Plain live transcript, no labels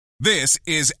This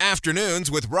is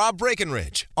Afternoons with Rob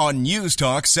Breckenridge on News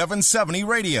Talk 770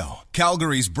 Radio,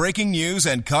 Calgary's breaking news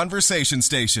and conversation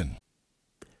station.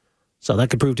 So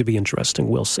that could prove to be interesting.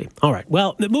 We'll see. All right.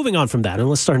 Well, moving on from that,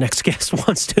 unless our next guest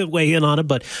wants to weigh in on it,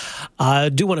 but I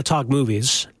do want to talk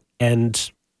movies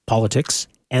and politics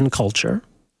and culture.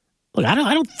 Look, I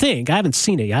haven't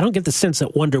seen it yet. I don't get the sense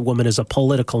that Wonder Woman is a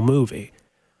political movie.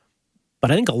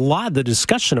 But I think a lot of the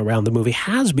discussion around the movie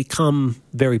has become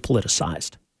very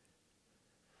politicized.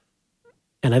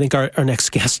 And I think our next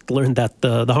guest learned that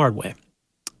the hard way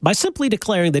by simply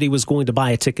declaring that he was going to buy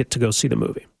a ticket to go see the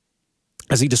movie.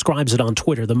 As he describes it on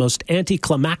Twitter, the most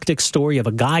anticlimactic story of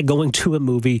a guy going to a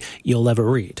movie you'll ever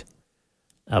read.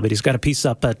 But he's got a piece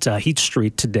up at Heat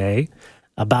Street today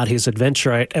about his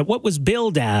adventure at what was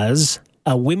billed as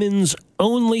a women's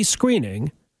only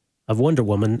screening of Wonder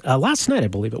Woman last night, I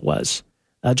believe it was.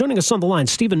 Joining us on the line,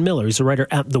 Stephen Miller. He's a writer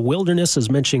at The Wilderness, is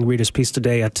mentioning read his piece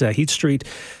today at Heat Street.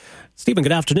 Stephen,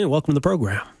 good afternoon. Welcome to the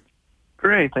program.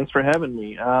 Great. Thanks for having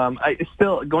me.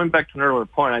 Going back to an earlier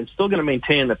point, I'm still going to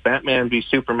maintain that Batman v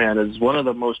Superman is one of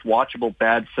the most watchable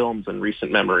bad films in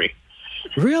recent memory.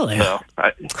 Really? So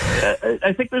I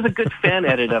think there's a good fan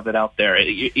edit of it out there.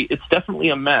 It's definitely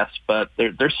a mess, but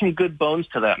there's some good bones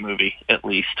to that movie, at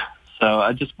least. So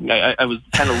I was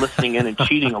kind of listening in and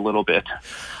cheating a little bit.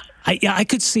 I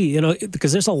could see,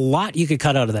 because there's a lot you could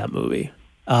cut out of that movie.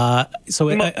 So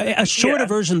a shorter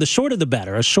version, the shorter the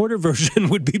better. A shorter version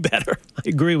would be better. I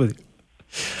agree with you.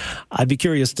 I'd be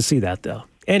curious to see that, though.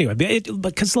 Anyway,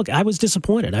 because look, I was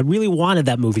disappointed. I really wanted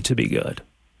that movie to be good.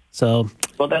 So,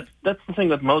 well, that's the thing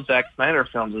with most Zack Snyder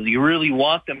films is you really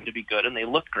want them to be good and they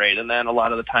look great, and then a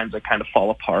lot of the times they kind of fall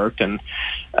apart. And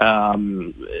I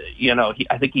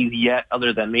think he's yet,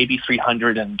 other than maybe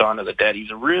 300 and Dawn of the Dead,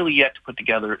 he's really yet to put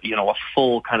together a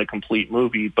full kind of complete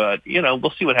movie. But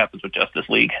we'll see what happens with Justice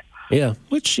League. Yeah,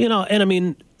 which and I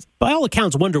mean, by all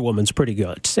accounts, Wonder Woman's pretty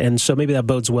good, and so maybe that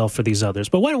bodes well for these others.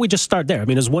 But why don't we just start there? I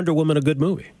mean, is Wonder Woman a good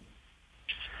movie?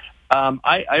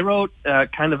 I wrote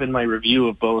kind of in my review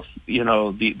of both,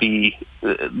 the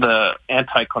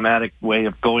anticlimactic way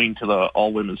of going to the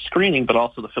all-women screening, but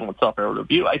also the film itself. I wrote a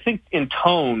review. I think in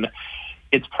tone,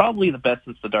 it's probably the best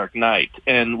since The Dark Knight.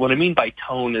 And what I mean by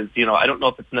tone is, I don't know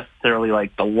if it's necessarily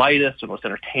like the lightest or most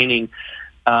entertaining,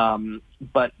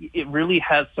 but it really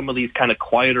has some of these kind of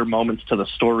quieter moments to the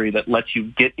story that lets you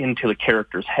get into the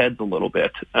characters' heads a little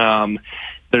bit.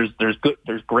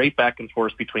 There's great back and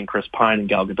forth between Chris Pine and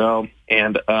Gal Gadot,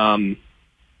 and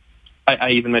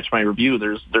I even mentioned in my review.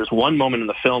 There's one moment in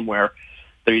the film where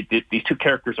these two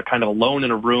characters are kind of alone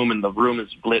in a room, and the room is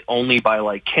lit only by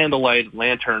like candlelight and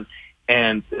lantern,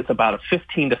 and it's about a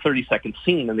 15 to 30 second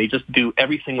scene, and they just do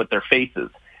everything with their faces.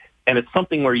 And it's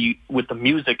something where with the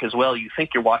music as well, you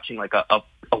think you're watching like a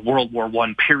World War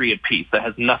I period piece that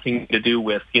has nothing to do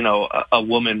with, a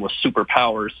woman with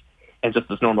superpowers and just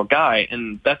this normal guy.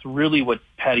 And that's really what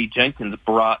Patty Jenkins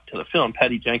brought to the film.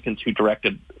 Patty Jenkins, who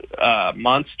directed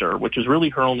Monster, which is really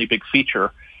her only big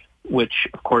feature, which,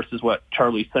 of course, is what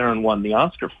Charlize Theron won the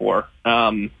Oscar for.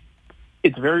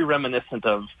 It's very reminiscent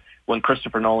of when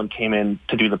Christopher Nolan came in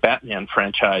to do the Batman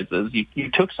franchises.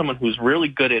 You took someone who's really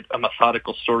good at a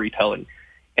methodical storytelling,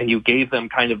 and you gave them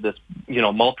kind of this,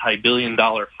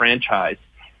 multi-billion-dollar franchise.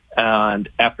 And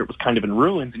after it was kind of in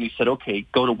ruins, and you said, okay,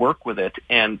 go to work with it.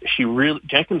 And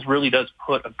Jenkins really does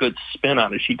put a good spin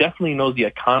on it. She definitely knows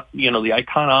the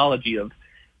iconology of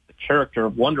the character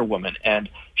of Wonder Woman. And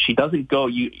she doesn't go,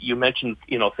 you mentioned,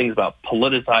 things about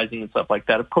politicizing and stuff like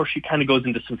that. Of course, she kind of goes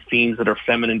into some themes that are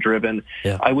feminine driven.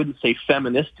 Yeah. I wouldn't say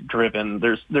feminist driven.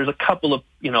 There's a couple of,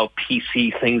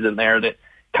 PC things in there that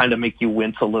kind of make you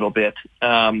wince a little bit,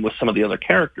 with some of the other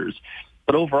characters.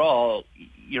 But overall,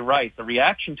 you're right. The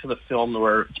reaction to the film,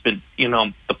 where it's been,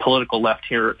 the political left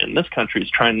here in this country is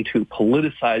trying to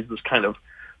politicize this kind of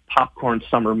popcorn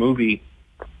summer movie.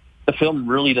 The film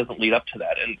really doesn't lead up to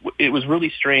that. And it was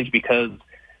really strange because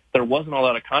there wasn't a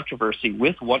lot of controversy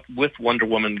with Wonder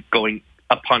Woman going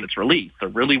upon its release. There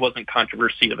really wasn't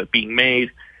controversy of it being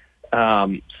made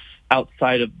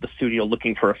outside of the studio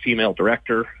looking for a female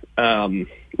director,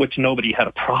 which nobody had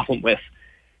a problem with.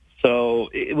 So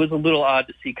it was a little odd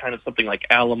to see kind of something like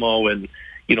Alamo and,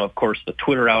 of course, the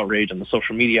Twitter outrage and the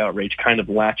social media outrage kind of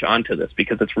latch onto this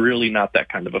because it's really not that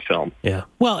kind of a film. Yeah.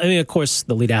 Well, I mean, of course,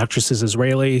 the lead actress is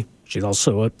Israeli. She's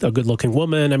also a good-looking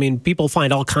woman. I mean, people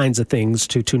find all kinds of things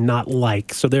to not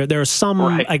like. So there are some,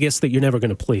 right, I guess, that you're never going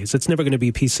to please. It's never going to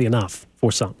be PC enough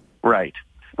for some. Right.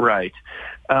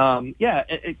 Yeah.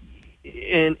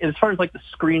 And as far as like the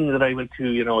screening that I went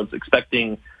to, I was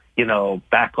expecting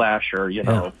backlash or,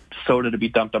 soda to be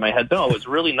dumped on my head. No, it was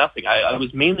really nothing. I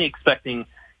was mainly expecting,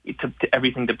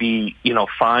 everything to be,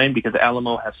 fine, because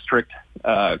Alamo has strict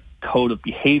code of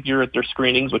behavior at their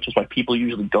screenings, which is why people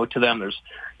usually go to them. There's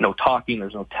no talking,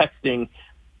 there's no texting.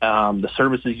 The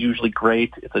service is usually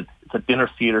great. It's a dinner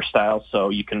theater style, so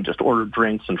you can just order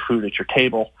drinks and food at your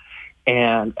table.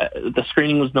 And the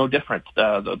screening was no different.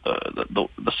 The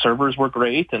servers were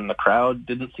great, and the crowd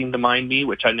didn't seem to mind me,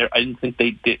 which I didn't think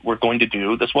they were going to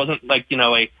do. This wasn't like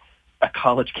a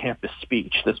college campus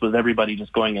speech. This was everybody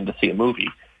just going in to see a movie.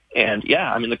 And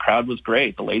yeah, I mean, the crowd was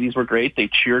great. The ladies were great. They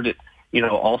cheered at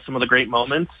some of the great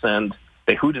moments, and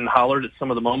they hooted and hollered at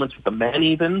some of the moments with the men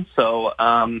even. So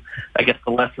I guess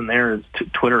the lesson there is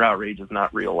Twitter outrage is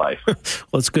not real life.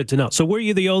 Well, it's good to know. So were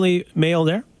you the only male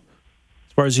there,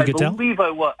 as far as you could tell? I believe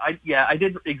I was. I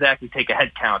didn't exactly take a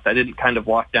head count. I didn't kind of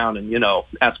walk down and,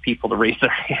 ask people to raise their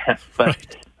hands. But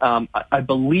right. I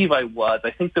believe I was.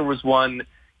 I think there was one,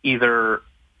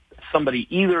 somebody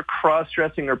either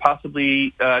cross-dressing or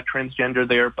possibly transgender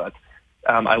there, but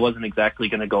I wasn't exactly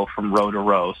going to go from row to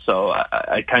row. So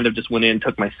I kind of just went in,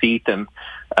 took my seat, and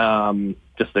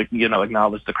just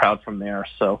acknowledged the crowd from there.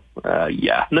 So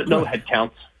no head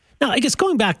counts. Now, I guess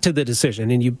going back to the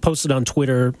decision, and you posted on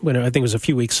Twitter, I think it was a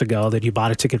few weeks ago, that you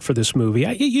bought a ticket for this movie.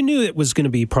 You knew it was going to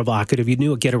be provocative. You knew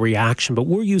it would get a reaction, but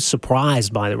were you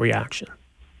surprised by the reaction?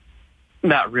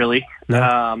 Not really. No?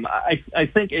 I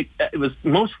think it was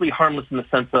mostly harmless in the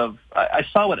sense of I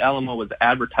saw what Alamo was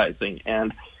advertising,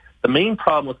 and the main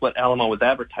problem with what Alamo was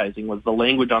advertising was the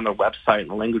language on their website and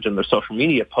the language in their social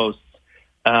media posts,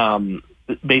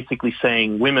 basically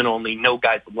saying women only, no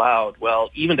guys allowed.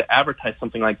 Well, even to advertise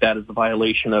something like that is a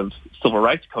violation of civil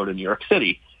rights code in New York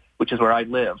City, which is where I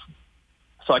live.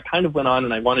 So I kind of went on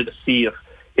and I wanted to see if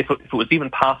it was even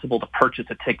possible to purchase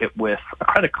a ticket with a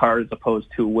credit card as opposed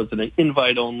to was it an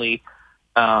invite only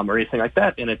or anything like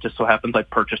that. And it just so happens I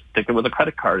purchased a ticket with a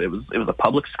credit card. It was a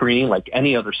public screening like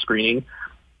any other screening.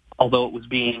 Although it was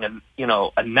being,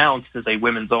 announced as a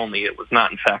women's only, it was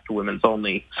not in fact a women's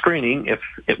only screening. If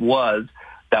it was,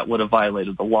 that would have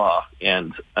violated the law.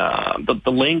 And the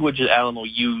language that Alamo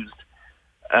used,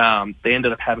 they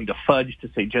ended up having to fudge to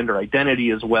say gender identity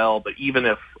as well. But even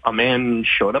if a man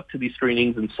showed up to these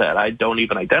screenings and said, I don't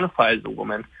even identify as a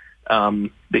woman,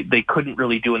 they couldn't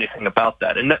really do anything about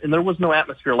that. And there was no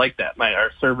atmosphere like that. Our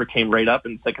server came right up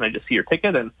and said, can I just see your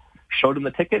ticket? And showed him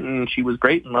the ticket, and she was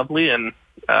great and lovely, and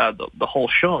the whole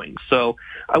showing. So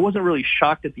I wasn't really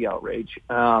shocked at the outrage.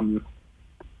 I'm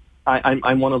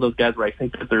one of those guys where I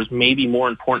think that there's maybe more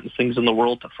important things in the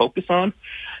world to focus on,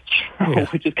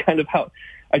 which is kind of how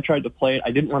I tried to play it.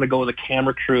 I didn't want to go with a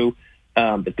camera crew.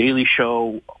 The Daily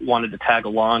Show wanted to tag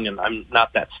along, and I'm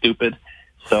not that stupid.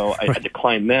 So I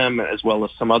declined them, as well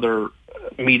as some other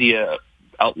media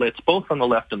outlets, both on the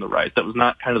left and the right. That was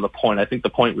not kind of the point. I think the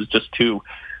point was just to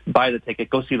buy the ticket,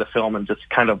 go see the film, and just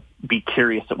kind of be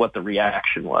curious at what the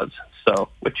reaction was. So,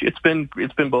 which it's been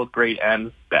both great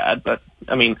and bad, but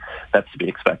I mean, that's to be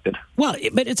expected. Well,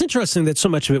 but it's interesting that so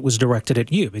much of it was directed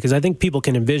at you, because I think people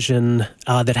can envision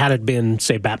that had it been,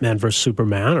 say, Batman versus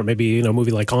Superman, or maybe a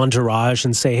movie like Entourage,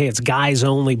 and say, hey, it's guys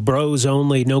only, bros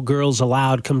only, no girls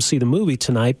allowed, come see the movie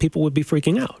tonight, people would be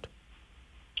freaking out.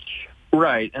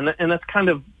 Right, and that's kind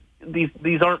of,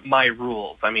 these aren't my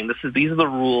rules. I mean, these are the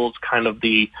rules kind of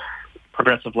the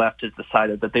progressive left has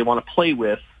decided that they want to play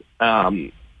with,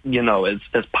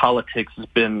 as politics has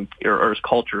been, or as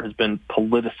culture has been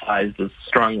politicized as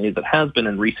strongly as it has been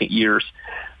in recent years.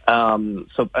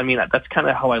 So, I mean, that's kind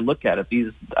of how I look at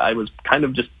it. I was kind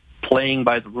of just playing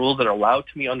by the rules that are allowed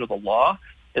to me under the law,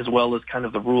 as well as kind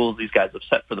of the rules these guys have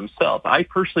set for themselves. I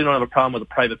personally don't have a problem with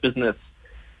a private business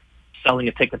selling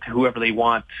a ticket to whoever they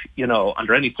want,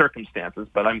 under any circumstances,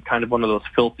 but I'm kind of one of those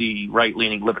filthy,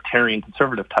 right-leaning, libertarian,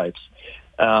 conservative types.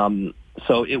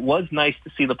 So it was nice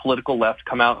to see the political left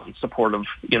come out in support of,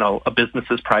 a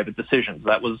business's private decisions.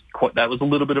 That was a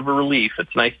little bit of a relief.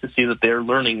 It's nice to see that they're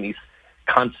learning these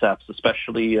concepts,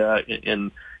 especially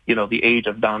in the age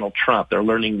of Donald Trump. They're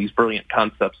learning these brilliant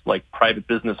concepts like private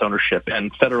business ownership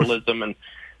and federalism and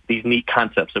these neat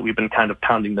concepts that we've been kind of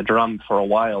pounding the drum for a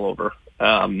while over.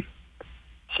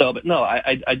 But no,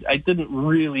 I didn't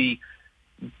really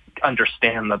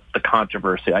understand the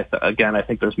controversy. I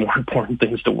think there's more important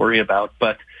things to worry about,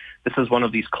 but this is one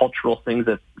of these cultural things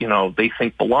that, they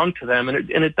think belong to them, and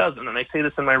it doesn't. And I say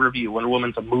this in my review, Wonder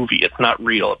Woman's a movie. It's not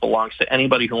real. It belongs to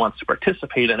anybody who wants to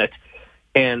participate in it.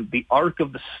 And the arc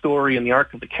of the story and the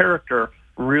arc of the character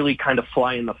really kind of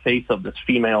fly in the face of this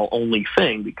female-only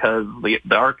thing, because the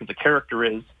arc of the character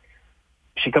is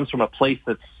she comes from a place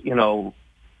that's,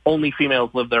 only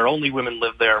females live there, only women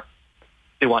live there.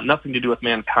 They want nothing to do with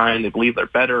mankind. They believe they're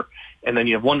better. And then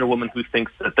you have Wonder Woman, who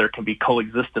thinks that there can be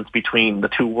coexistence between the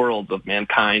two worlds of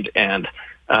mankind and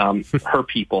her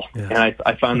people. Yeah. And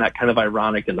I found that kind of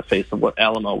ironic in the face of what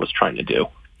Alamo was trying to do.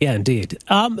 Yeah, indeed.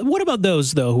 What about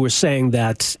those, though, who are saying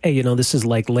that, hey, this is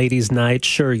like ladies' night.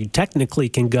 Sure, you technically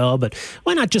can go, but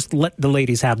why not just let the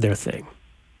ladies have their thing?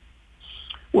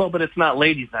 Well, but it's not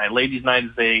ladies' night. Ladies' night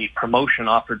is a promotion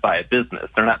offered by a business.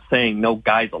 They're not saying no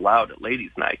guys allowed at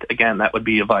ladies' night. Again, that would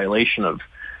be a violation of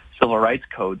civil rights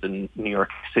codes in New York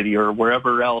City or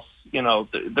wherever else.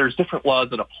 There's different laws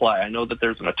that apply. I know that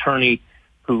there's an attorney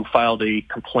who filed a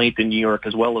complaint in New York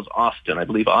as well as Austin. I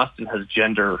believe Austin has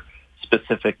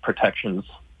gender-specific protections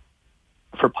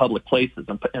for public places.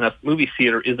 And a movie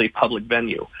theater is a public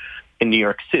venue in New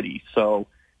York City. So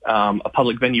a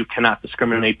public venue cannot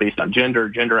discriminate based on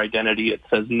gender identity. It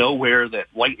says nowhere that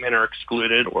white men are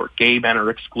excluded or gay men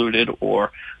are excluded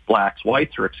or blacks,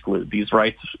 whites are excluded. These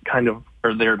rights kind of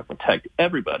are there to protect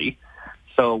everybody.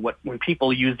 So when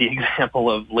people use the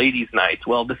example of ladies' nights,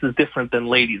 well, this is different than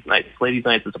ladies' nights. Ladies'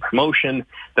 nights is a promotion.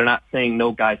 They're not saying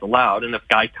no guys allowed. And if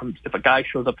a guy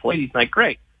shows up to ladies' night,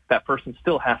 great. That person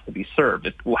still has to be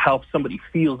served. How somebody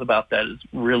feels about that is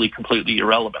really completely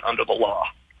irrelevant under the law.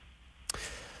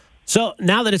 So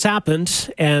now that it's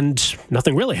happened and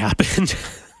nothing really happened.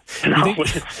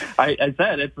 I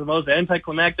said it's the most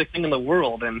anticlimactic thing in the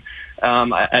world, and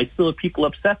I still have people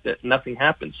upset that nothing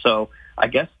happened. So I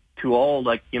guess to all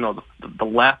the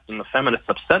left and the feminists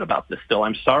upset about this still,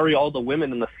 I'm sorry all the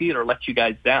women in the theater let you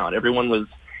guys down. Everyone was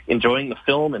enjoying the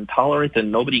film and tolerant,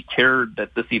 and nobody cared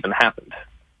that this even happened.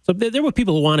 So there were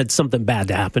people who wanted something bad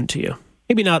to happen to you.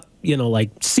 Maybe not, like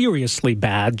seriously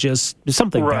bad, just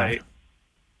something right. Bad.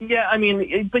 Yeah, I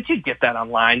mean, but you get that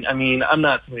online. I mean, I'm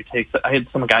not somebody who takes it. I had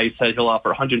some guy who said he'll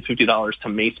offer $150 to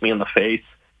mace me in the face.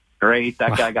 Great.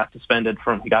 That guy got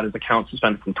he got his account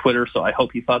suspended from Twitter, so I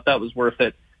hope he thought that was worth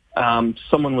it.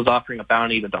 Someone was offering a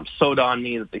bounty to dump soda on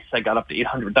me that they said got up to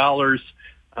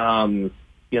 $800.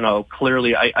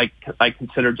 Clearly I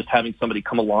considered just having somebody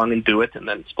come along and do it and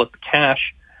then split the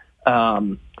cash.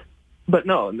 But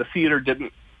no, the theater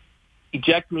didn't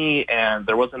eject me, and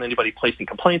there wasn't anybody placing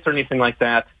complaints or anything like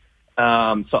that.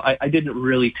 So I didn't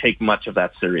really take much of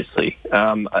that seriously.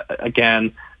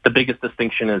 Again, the biggest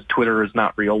distinction is Twitter is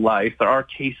not real life. There are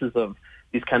cases of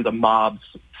these kinds of mobs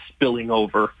spilling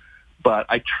over, but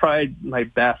I tried my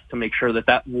best to make sure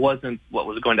that wasn't what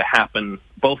was going to happen,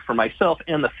 both for myself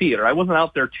and the theater. I wasn't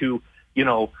out there to,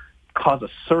 cause a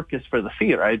circus for the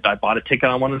theater. I bought a ticket.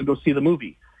 I wanted to go see the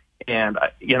movie. And,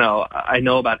 I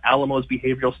know about Alamo's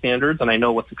behavioral standards, and I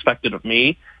know what's expected of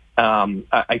me.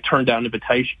 I turned down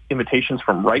invitations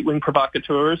from right-wing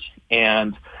provocateurs,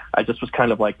 and I just was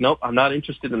kind of like, nope, I'm not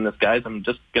interested in this, guys. I'm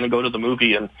just going to go to the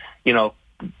movie and,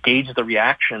 gauge the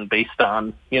reaction based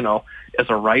on, as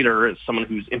a writer, as someone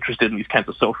who's interested in these kinds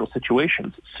of social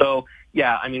situations. So,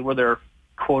 yeah, I mean, were there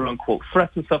quote-unquote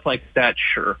threats and stuff like that?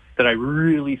 Sure. Did I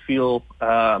really feel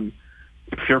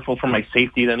fearful for my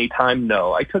safety at any time?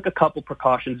 No. I took a couple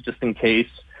precautions just in case,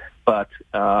 but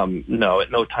no, at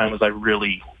no time was I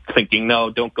really thinking, no,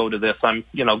 don't go to this. I'm,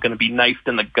 going to be knifed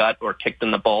in the gut or kicked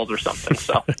in the balls or something.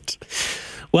 So.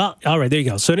 Well, all right, there you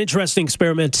go. So an interesting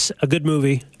experiment, a good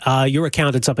movie. Your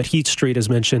account, it's up at Heat Street, as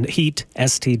mentioned,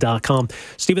 heatst.com.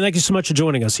 Stephen, thank you so much for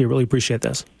joining us here. Really appreciate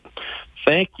this.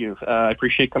 Thank you. I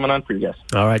appreciate coming on for you guys.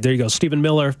 All right, there you go. Stephen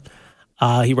Miller.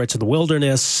 He writes in The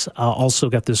Wilderness. Also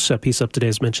got this piece up today,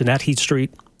 as mentioned, at Heat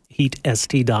Street,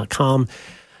 heatst.com.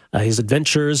 His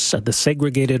adventures at the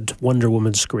segregated Wonder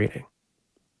Woman screening.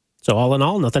 So all in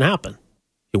all, nothing happened.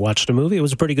 He watched a movie. It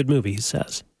was a pretty good movie, he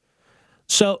says.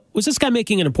 So was this guy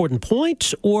making an important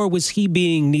point, or was he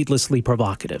being needlessly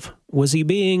provocative? Was he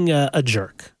being a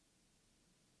jerk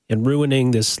and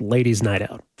ruining this ladies' night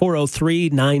out?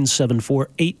 403-974-8255,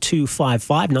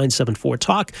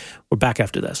 974-TALK. We're back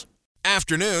after this.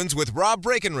 Afternoons with Rob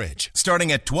Breckenridge,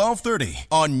 starting at 12:30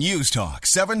 on News Talk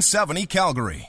 770 Calgary.